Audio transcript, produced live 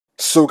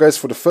So guys,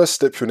 for the first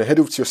step, you want to head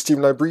over to your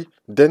Steam library,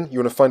 then you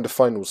want to find the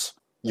finals.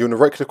 You want to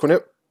right click on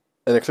it,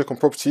 and then click on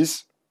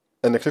properties,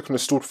 and then click on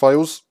installed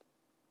files,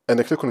 and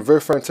then click on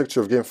verify integrity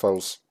of game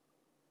files.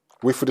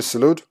 Wait for this to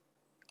load.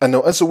 And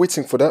now as you're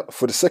waiting for that,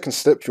 for the second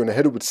step, you want to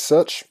head over to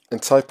search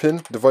and type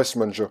in device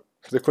manager.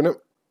 Click on it.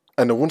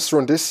 And then once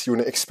you're on this, you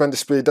want to expand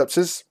display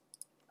adapters,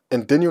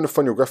 and then you want to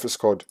find your graphics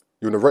card.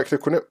 You want to right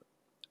click on it,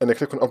 and then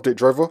click on update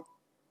driver,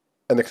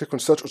 and then click on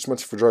search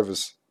automatically for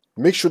drivers.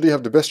 Make sure they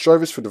have the best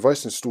drivers for the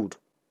device installed.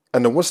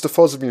 And then once the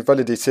files have been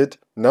validated,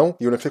 now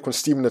you want to click on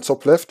Steam in the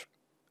top left,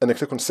 and then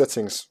click on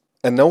settings.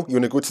 And now you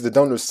want to go to the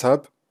downloads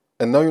tab,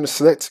 and now you want to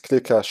select clear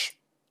cache,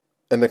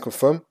 and then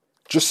confirm.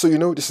 Just so you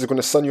know, this is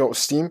going to sign you out of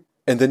Steam,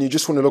 and then you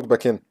just want to log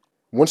back in.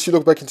 Once you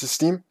log back into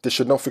Steam, this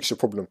should now fix your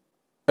problem.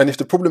 And if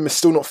the problem is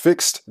still not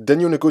fixed, then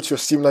you want to go to your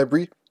Steam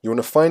library, you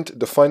want to find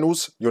the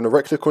finals, you want to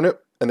right click on it,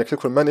 and then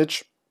click on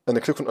manage, and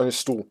then click on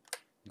uninstall.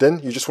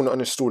 Then you just want to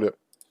uninstall it.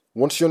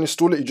 Once you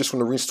uninstall it, you just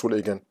want to reinstall it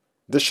again.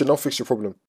 This should now fix your problem.